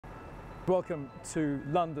Welcome to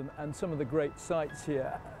London and some of the great sights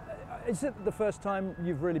here. Is it the first time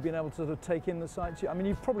you've really been able to sort of take in the sights? I mean,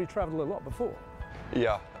 you've probably travelled a lot before.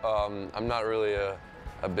 Yeah, I'm not really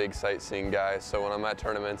a big sightseeing guy, so when I'm at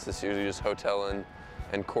tournaments, it's usually just hotel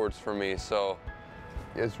and courts for me. So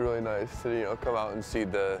it's really nice to come out and see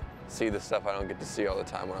the stuff I don't get to see all the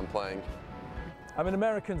time when I'm playing. I mean,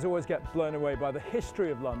 Americans always get blown away by the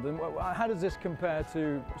history of London. How does this compare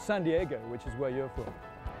to San Diego, which is where you're from?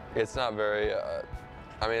 It's not very,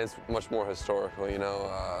 I mean, it's much more historical,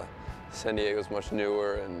 San Diego's much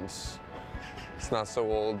newer and it's not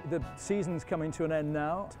so old. The season's coming to an end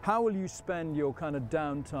now. How will you spend your kind of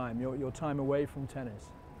downtime, your time away from tennis?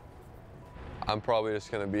 I'm probably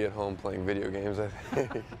just going to be at home playing video games, I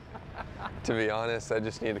think. To be honest, I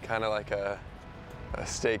just need kind of like a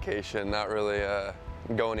staycation, not really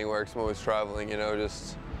go anywhere because I'm always traveling,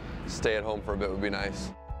 just stay at home for a bit would be nice.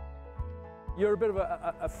 You're a bit of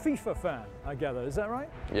a FIFA fan, I gather, is that right?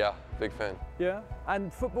 Yeah, big fan. Yeah?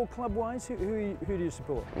 And football club-wise, who do you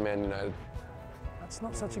support? Man United. That's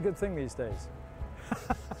not such a good thing these days.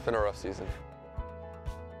 It's been a rough season.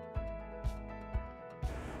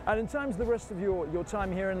 And in terms of the rest of your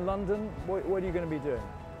time here in London, what are you going to be doing?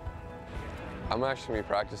 I'm actually going to be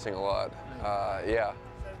practicing a lot. Yeah,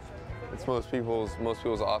 it's most people's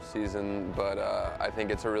off season, but I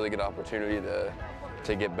think it's a really good opportunity to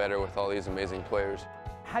get better with all these amazing players.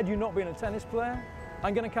 Had you not been a tennis player,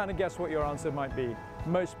 I'm going to kind of guess what your answer might be.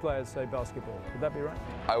 Most players say basketball. Would that be right?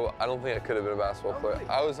 I don't think I could have been a basketball player.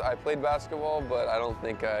 I played basketball, but I don't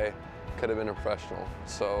think I could have been a professional.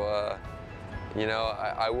 So,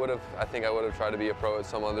 I think I would have tried to be a pro at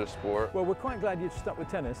some other sport. Well, we're quite glad you stuck with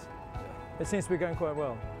tennis. It seems to be going quite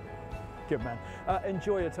well. Good man.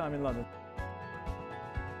 Enjoy your time in London.